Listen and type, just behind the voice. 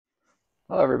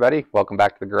Hello everybody, welcome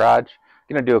back to the garage.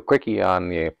 I'm going to do a quickie on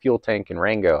the fuel tank in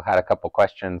Rango. Had a couple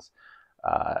questions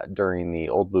during the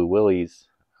Old Blue Willys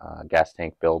gas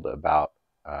tank build about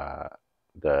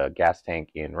the gas tank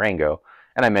in Rango,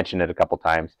 and I mentioned it a couple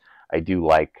times. I do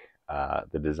like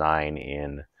the design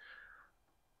in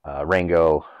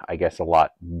Rango, I guess, a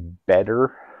lot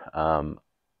better.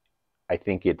 I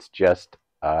think it's just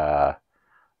a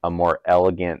more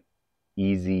elegant,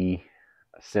 easy,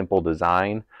 simple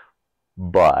design,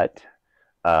 but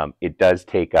it does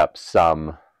take up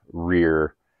some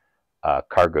rear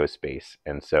cargo space.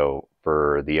 And so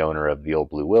for the owner of the Old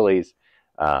Blue Willys,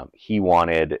 he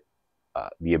wanted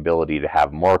the ability to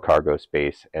have more cargo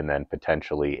space and then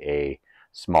potentially a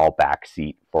small back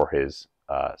seat for his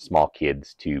small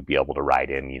kids to be able to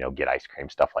ride in, get ice cream,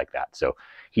 stuff like that. So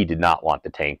he did not want the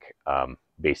tank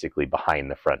basically behind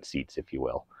the front seats, if you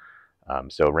will.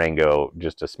 So Rango,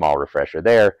 just a small refresher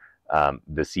there.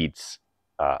 The seats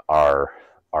are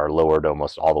lowered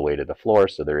almost all the way to the floor,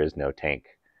 so there is no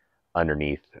tank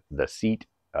underneath the seat,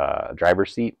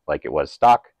 driver's seat, like it was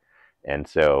stock. And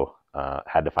so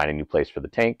had to find a new place for the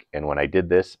tank. And when I did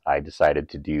this, I decided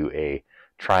to do a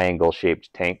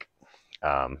triangle-shaped tank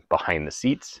behind the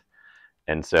seats.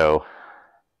 And so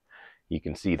you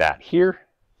can see that here.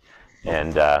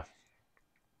 And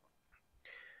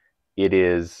it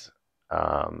is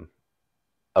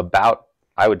about,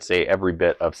 I would say, every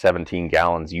bit of 17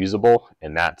 gallons usable,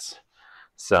 and that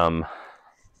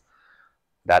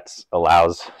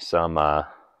allows some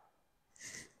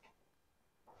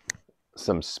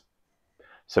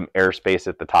airspace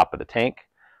at the top of the tank.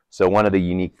 So one of the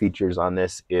unique features on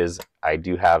this is I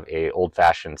do have a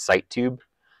old-fashioned sight tube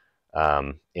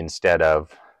instead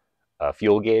of a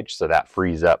fuel gauge, so that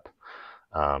frees up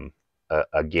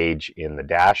a gauge in the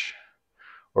dash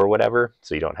or whatever,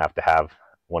 so you don't have to have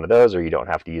one of those, or you don't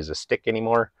have to use a stick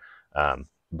anymore.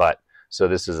 So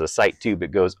this is a sight tube.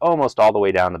 It goes almost all the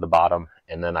way down to the bottom,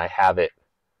 and then I have it,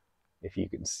 if you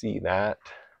can see that,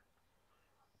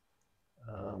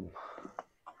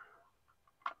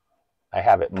 I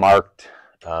have it marked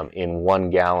in 1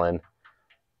 gallon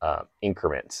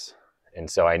increments, and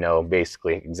so I know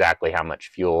basically exactly how much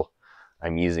fuel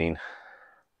I'm using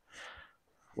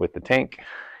with the tank.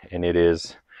 And it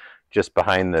is just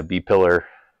behind the B-pillar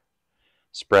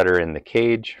spreader in the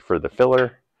cage for the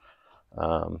filler,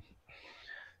 and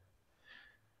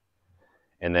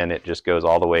then it just goes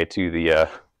all the way to the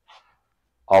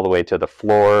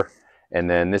floor. And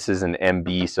then this is an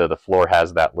MB, so the floor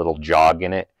has that little jog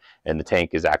in it, and the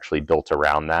tank is actually built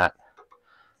around that.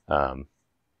 But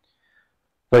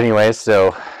anyways,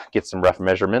 so get some rough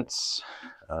measurements.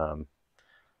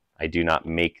 I do not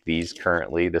make these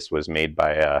currently. This was made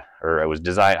by,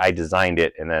 I designed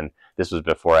it, and then this was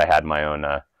before I had my own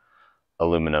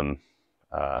aluminum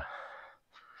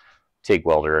TIG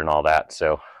welder and all that.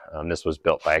 So this was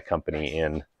built by a company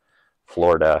in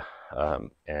Florida.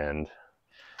 And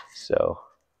so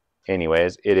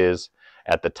anyways, it is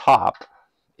at the top,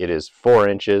 it is 4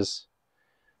 inches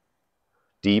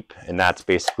deep, and that's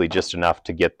basically just enough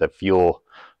to get the fuel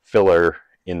filler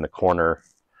in the corner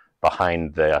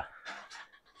behind the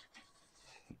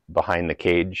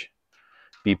cage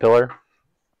B-pillar.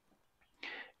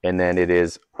 And then it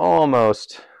is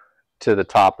almost to the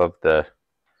top of the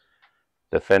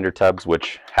fender tubs,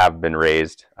 which have been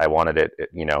raised. I wanted it,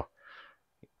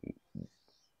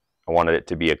 I wanted it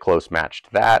to be a close match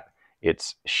to that.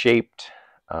 It's shaped,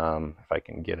 if I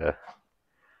can get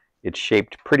it's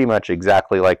shaped pretty much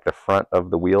exactly like the front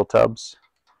of the wheel tubs.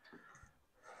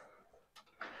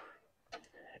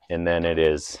 And then it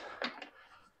is,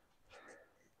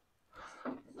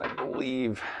 I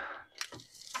believe,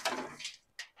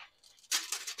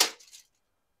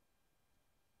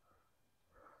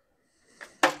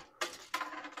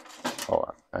 hold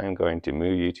on, I'm going to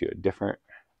move you to a different,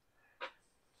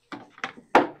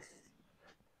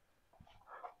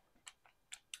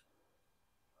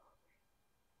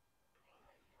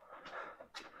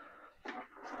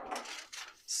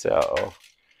 so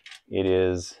it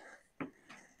is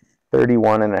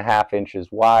 31.5 inches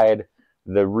wide.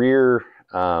 The rear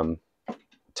tub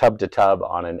to tub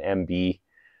on an MB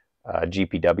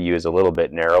GPW is a little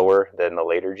bit narrower than the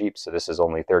later Jeeps, so this is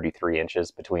only 33 inches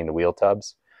between the wheel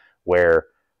tubs, where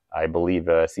I believe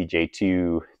a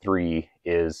CJ2-3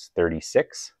 is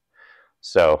 36.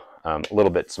 So a little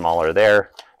bit smaller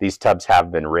there. These tubs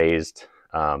have been raised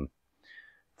for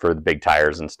the big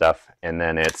tires and stuff, and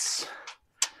then it's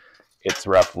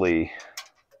roughly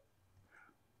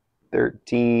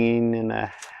 13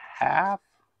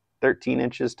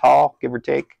 inches tall, give or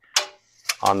take,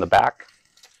 on the back.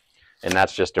 And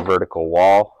that's just a vertical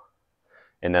wall.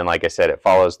 And then, like I said, it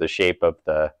follows the shape of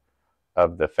the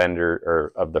fender,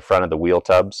 or of the front of the wheel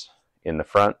tubs in the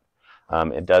front.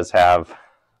 It does have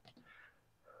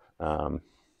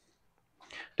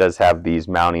these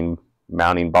mounting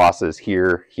bosses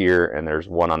here, and there's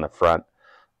one on the front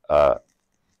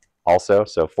also,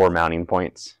 so 4 mounting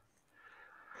points.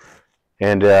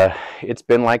 And it's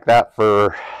been like that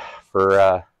for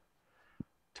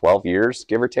 12 years,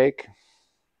 give or take.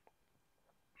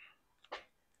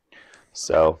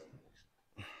 So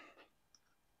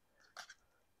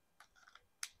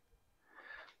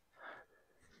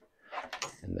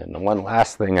and then the one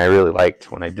last thing I really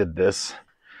liked when I did this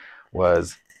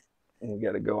was, we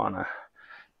got to go on a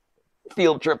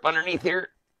field trip underneath here.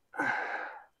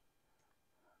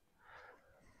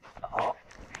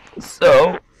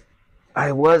 So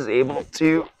I was able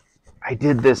to, I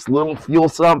did this little fuel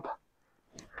sump.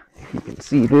 If you can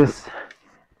see this.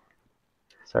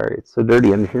 Sorry, it's so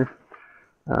dirty under here.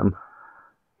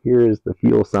 Here is the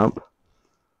fuel sump.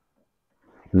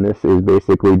 And this is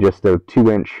basically just a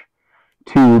 2-inch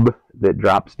tube that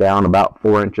drops down about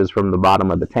 4 inches from the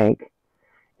bottom of the tank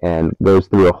and goes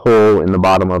through a hole in the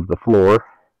bottom of the floor,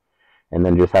 and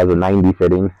then just has a 90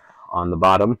 fitting on the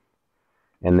bottom.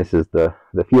 And this is the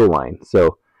fuel line.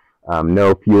 So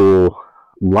no fuel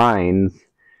lines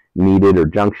needed or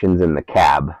junctions in the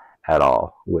cab at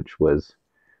all, which was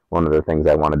one of the things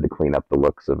I wanted to clean up the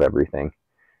looks of everything.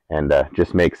 And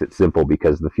just makes it simple,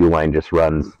 because the fuel line just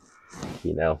runs,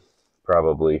 you know,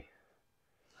 probably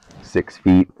 6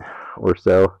 feet or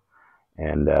so,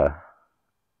 and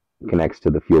connects to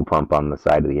the fuel pump on the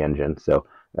side of the engine. So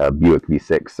Buick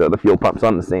V6, so the fuel pump's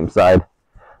on the same side.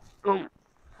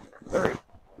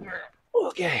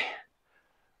 Okay.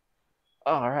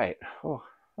 All right. Oh,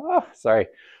 sorry.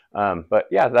 But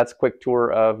yeah, that's a quick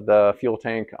tour of the fuel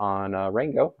tank on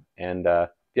Rango. And if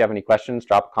you have any questions,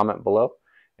 drop a comment below.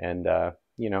 And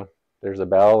you know, there's a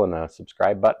bell and a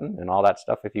subscribe button and all that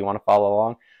stuff if you want to follow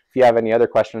along. If you have any other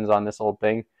questions on this old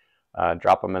thing,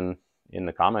 drop them in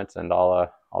the comments, and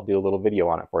I'll do a little video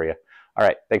on it for you. All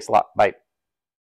right. Thanks a lot. Bye.